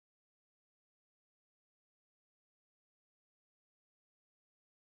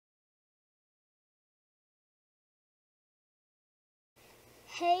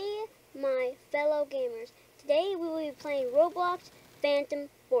Hey, my fellow gamers. Today we will be playing Roblox Phantom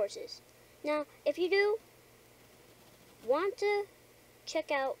Forces. Now, if you do want to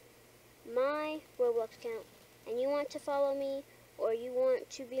check out my Roblox account and you want to follow me or you want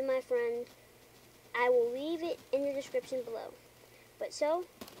to be my friend, I will leave it in the description below. But so,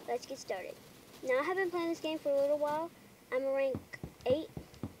 let's get started. Now, I have been playing this game for a little while. I'm a rank 8,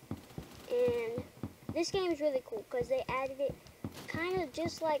 and this game is really cool because they added it kind of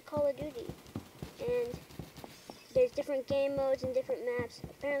just like Call of Duty. And there's different game modes and different maps.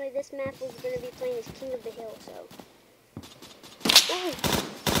 Apparently this map was going to be playing as King of the Hill, so. Ooh.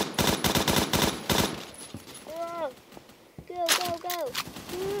 Whoa. Go, go, go.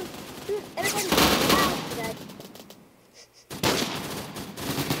 Everybody. Ow. God.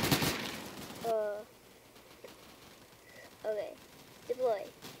 Okay. Deploy.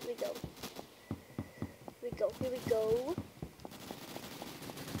 Here we go. Here we go.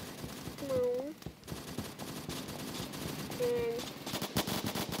 Come on. And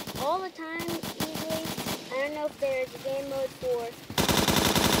all the time, usually, I don't know if there's a game mode for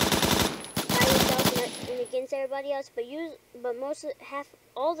by yourself and against everybody else, but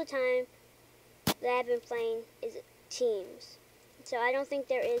all the time that I've been playing is teams. So I don't think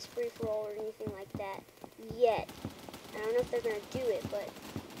there is free for all or anything like that yet. I don't know if they're gonna do it, but.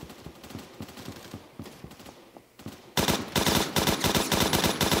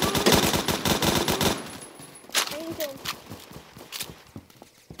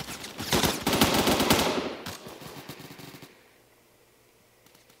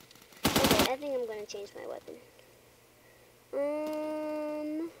 I think I'm gonna change my weapon.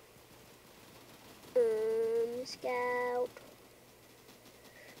 Scout.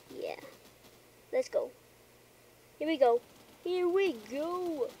 Yeah. Let's go. Here we go. Here we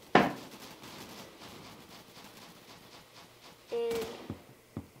go. And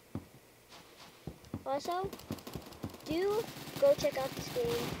also, do go check out this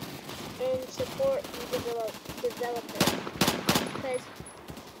game and support the developer. Because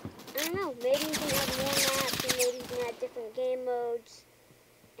I don't know, maybe you can add more maps, and maybe you can add different game modes,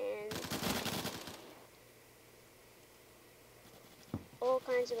 and all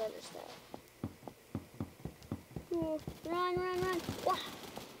kinds of other stuff. Ooh, run, run, run! Wah!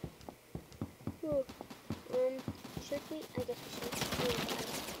 Ooh. Should we? I guess we should.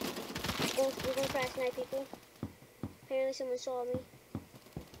 Oh, we're gonna crash tonight, people. Apparently someone saw me.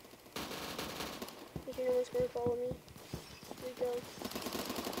 Make sure no one's gonna follow me. Here we go.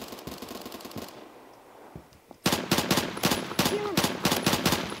 Kill him!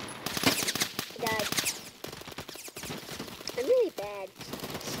 I died. I'm really bad.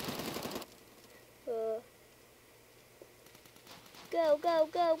 Go, go,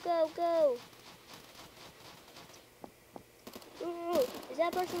 go, go, go! Ooh, is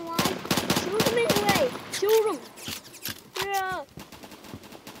that person alive? Shoot him anyway! Shoot him! Yeah!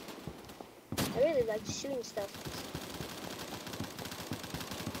 I really like shooting stuff.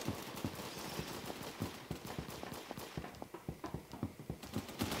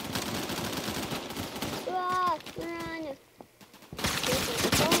 Run!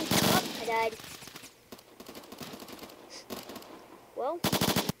 Oh, I died. Well,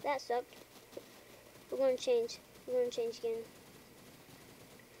 that sucked. We're going to change. We're going to change again.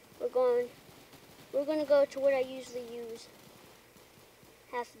 We're going to go to what I usually use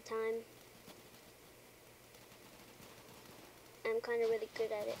half the time. I'm kind of really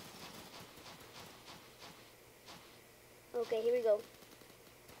good at it. Okay, here we go.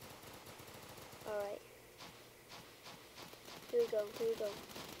 Alright. Here we go, here we go.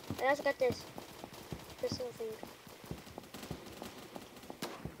 I also got this little thing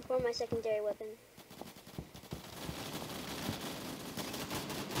for my secondary weapon.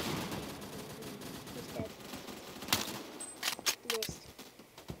 He's dead. Missed.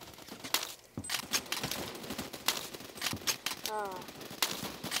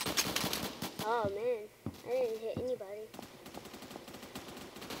 Oh man, I didn't hit anybody.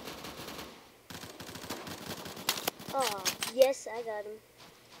 Oh, yes, I got him.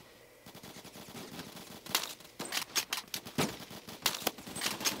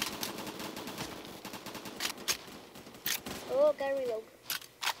 Oh, gotta reload.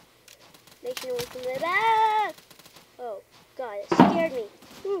 Make sure no one can live. Ah! Oh, God, it scared me.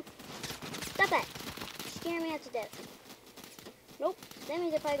 Ooh. Stop that. You scared me out to death. Nope. That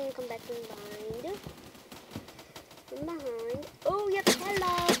means they're probably gonna come back from behind. From behind. Oh, yep.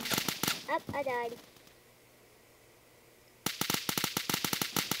 Hello. Up, I died.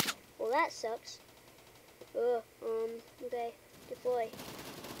 Well, that sucks. Okay. Deploy.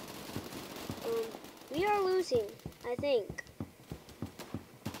 We are losing, I think.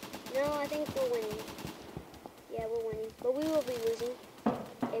 No, I think we're winning. Yeah, we're winning. But we will be losing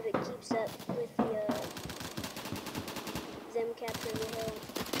if it keeps up with the, them capturing the hill.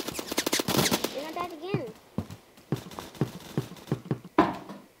 And I died again.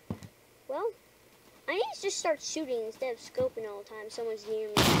 Well, I need to just start shooting instead of scoping all the time. Someone's near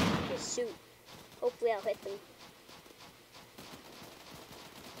me. Just shoot. Hopefully I'll hit them.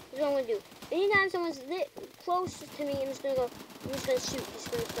 That's what I'm gonna do. Anytime someone's close to me, I'm just gonna shoot.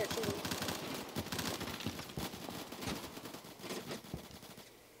 Just gonna start shooting.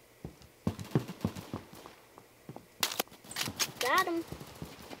 Got him.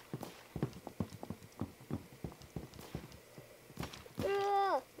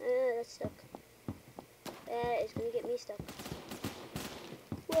 That's stuck. That is gonna get me stuck.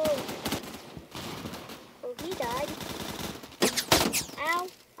 Whoa. Oh, he died. Ow.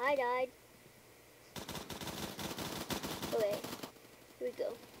 I died. Okay. Here we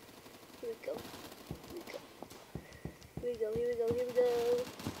go. Here we go. Here we go. Here we go. Here we go. Here we go.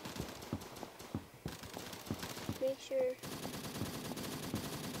 Make sure.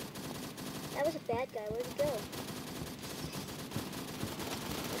 That was a bad guy. Where'd he go?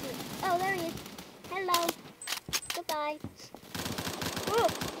 Oh, there he is. Hello. Goodbye. Oh,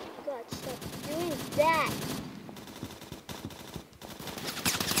 God, stop doing that.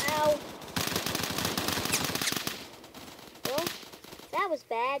 Ow. Well, that was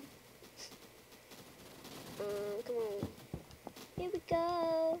bad. Come on. Here we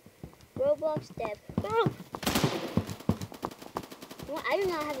go. Roblox dev. Oh! Well, I do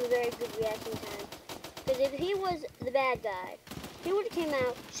not have a very good reaction time. Because if he was the bad guy, he would have came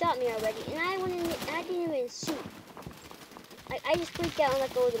out, shot me already, and I didn't even shoot. I just freaked out and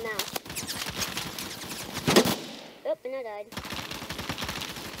let go of the mouse. Oh, and I died.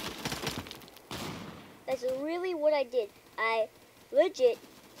 That's really what I did. I legit,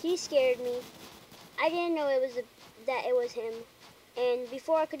 he scared me. I didn't know that it was him. And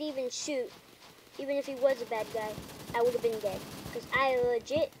before I could even shoot, even if he was a bad guy, I would have been dead. Because I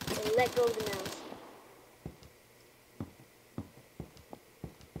legit let go of the mouse.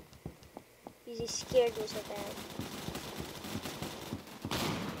 He scared me so bad.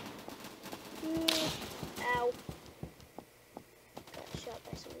 Ow. Got shot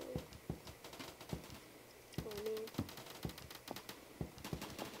by someone. Oh man.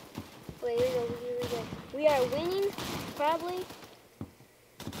 Wait, here we go. We are winning, probably.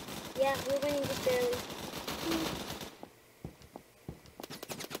 Yeah, we're winning just barely.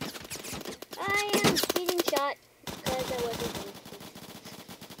 I am getting shot because I wasn't thinking.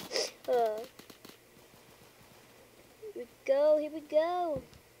 Here we go.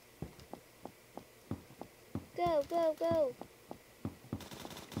 Go, go, go.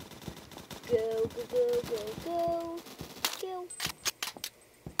 Go, go, go, go, go. Go.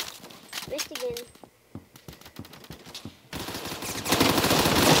 Missed again.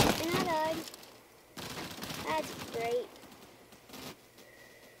 And I died. That's great.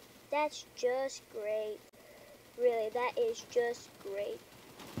 That's just great. Really, that is just great.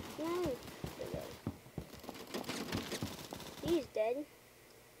 No. He's dead.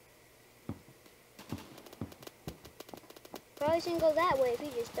 Probably shouldn't go that way if he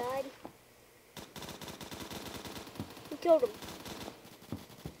just died. Who killed him?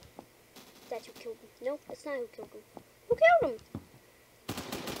 That's who killed him. Nope, that's not who killed him. Who killed him?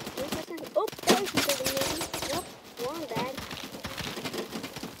 Nope, that's not who. Oh, that was who killed him, maybe. Nope, wrong bag.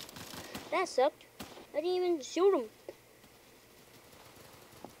 That sucked. I didn't even shoot him.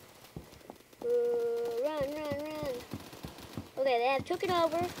 Run, run, run. Okay, they have took it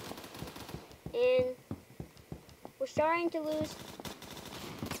over, and we're starting to lose.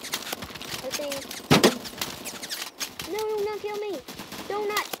 I think. No, do not kill me.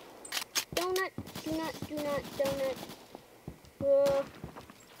 Donut. Donut. Do not, donut.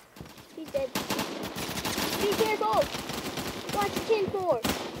 He's dead. Be careful. Watch the 10-4.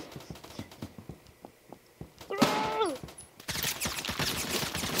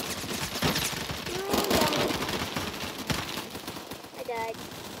 Died.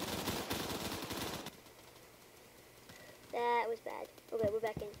 That was bad. Okay, we're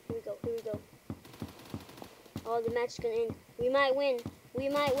back in. Here we go. Here we go. Oh, the match is gonna end. We might win. We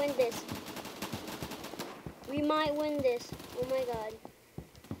might win this. We might win this. Oh my god.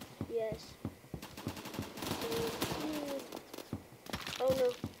 Yes. Oh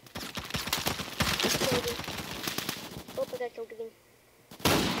no. Oh, I got killed again.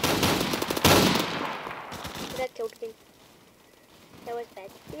 I got killed again. That was bad.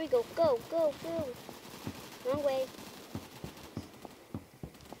 Here we go. Go, go, go. Wrong way.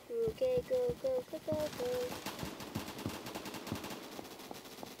 Okay, go, go, go, go, go.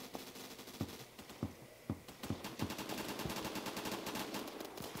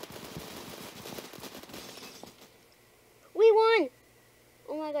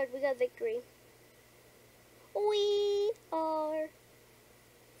 we got victory. We are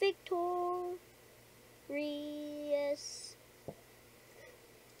victorious.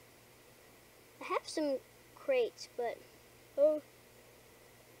 I have some crates, but oh,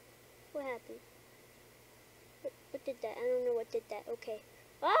 what happened? What did that? I don't know what did that. Okay.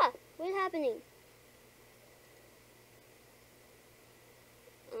 Ah, what's happening?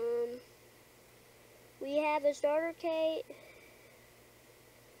 We have a starter kit.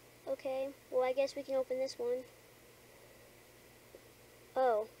 Okay, well I guess we can open this one.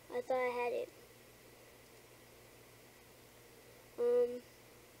 Oh, I thought I had it.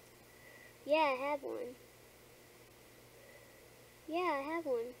 Yeah, I have one. Yeah, I have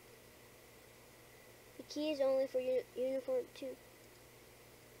one. The key is only for uniform 2.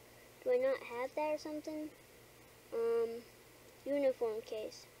 Do I not have that or something? Uniform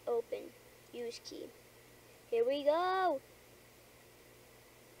case. Open. Use key. Here we go!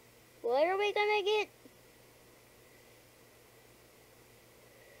 What are we gonna get?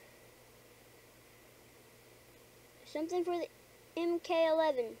 Something for the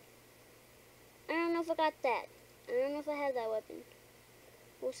MK11. I don't know if I got that. I don't know if I have that weapon.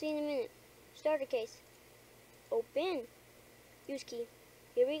 We'll see in a minute. Starter case. Open. Use key.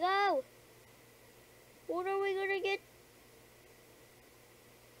 Here we go. What are we gonna get?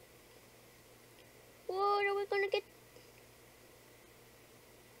 What are we gonna get?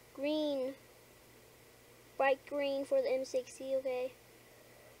 Green. Bright green for the M60, okay.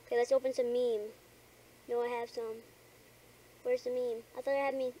 Okay, let's open some meme. No, I have some. Where's the meme? I thought I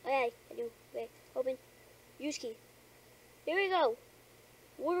had meme. Oh, yeah, I do. Okay, open. Use key. Here we go.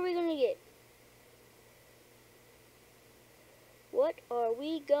 What are we gonna get? What are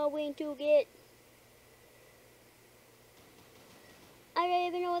we going to get? I don't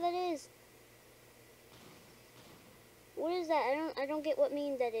even know what that is. What is that? I don't get what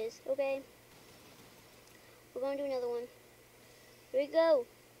meme that is. Okay. We're gonna do another one. Here we go.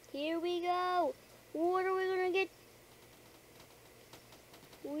 Here we go. What are we gonna get?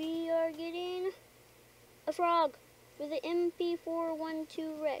 We are getting a frog with the E.p.1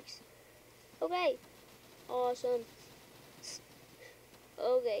 Rex. Okay. Awesome.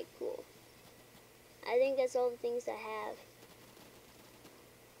 Okay, cool. I think that's all the things I have.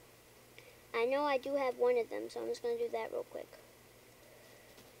 I know I do have one of them, so I'm just going to do that real quick.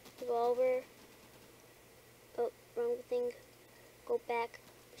 Revolver. Oh, wrong thing. Go back.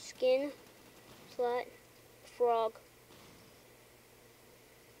 Skin. Slot. Frog.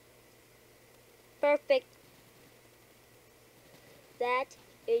 Perfect. That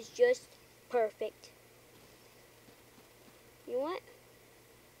is just perfect. You know what?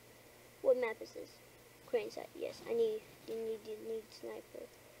 What map is this? Crane site. Yes, I need sniper.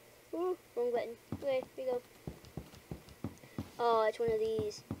 Ooh, wrong button. Okay, here we go. Oh, it's one of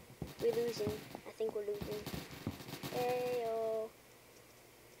these. We're losing. I think we're losing. Hey, oh.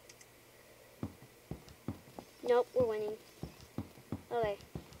 Nope, we're winning. Okay.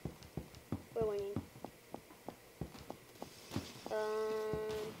 We're winning.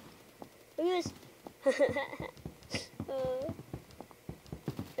 Look at this.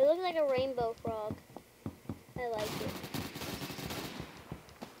 It looks like a rainbow frog. I like it.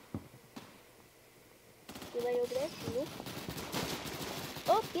 Anybody over there? Nope.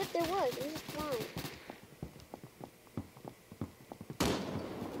 Oh, yep, there was. It was just flying.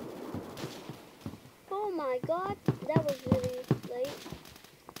 Oh my god, that was really late.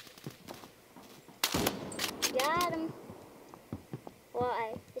 Got him. Well,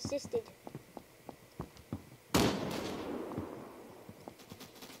 I assisted.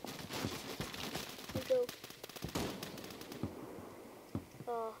 Go.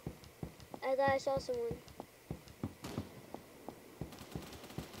 Oh, I thought I saw someone.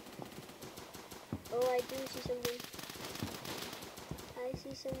 Oh, I do see someone. I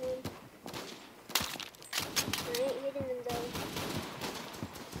see someone. I ain't hitting them though.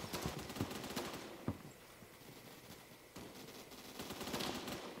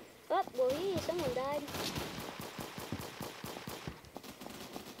 Oh, well, someone died.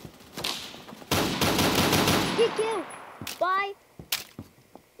 Get killed by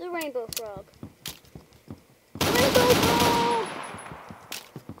the rainbow frog. Rainbow frog!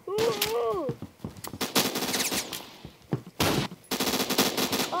 Woohoo!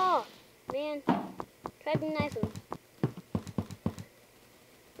 Oh, man. Tried to knife him.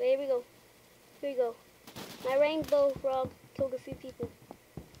 But here we go. Here we go. My rainbow frog killed a few people.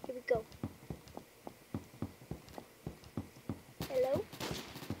 Here we go. Hello?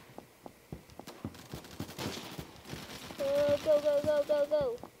 Go, go, go, go,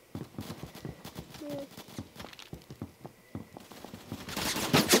 go.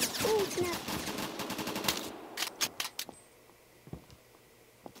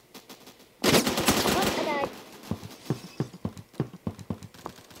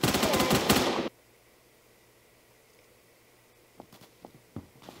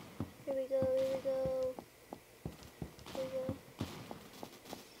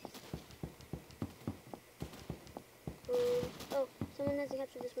 hasn't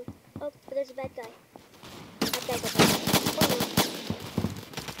captured this one. Oh, but there's a bad guy. That guy got back.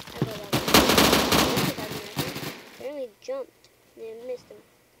 Oh no. I got that one. They only jumped and I missed him.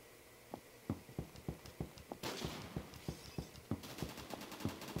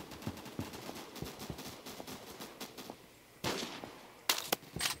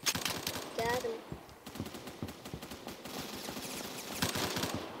 Got him.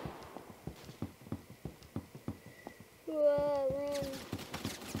 Whoa, run.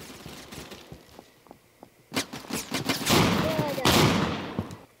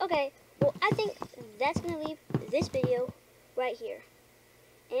 Okay, well, I think that's going to leave this video right here.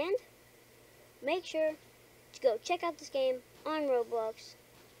 And make sure to go check out this game on Roblox.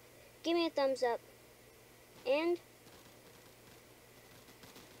 Give me a thumbs up. And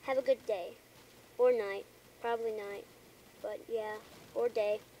have a good day. Or night. Probably night. But yeah, or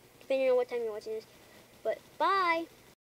day. Depending on what time you're watching this. But bye!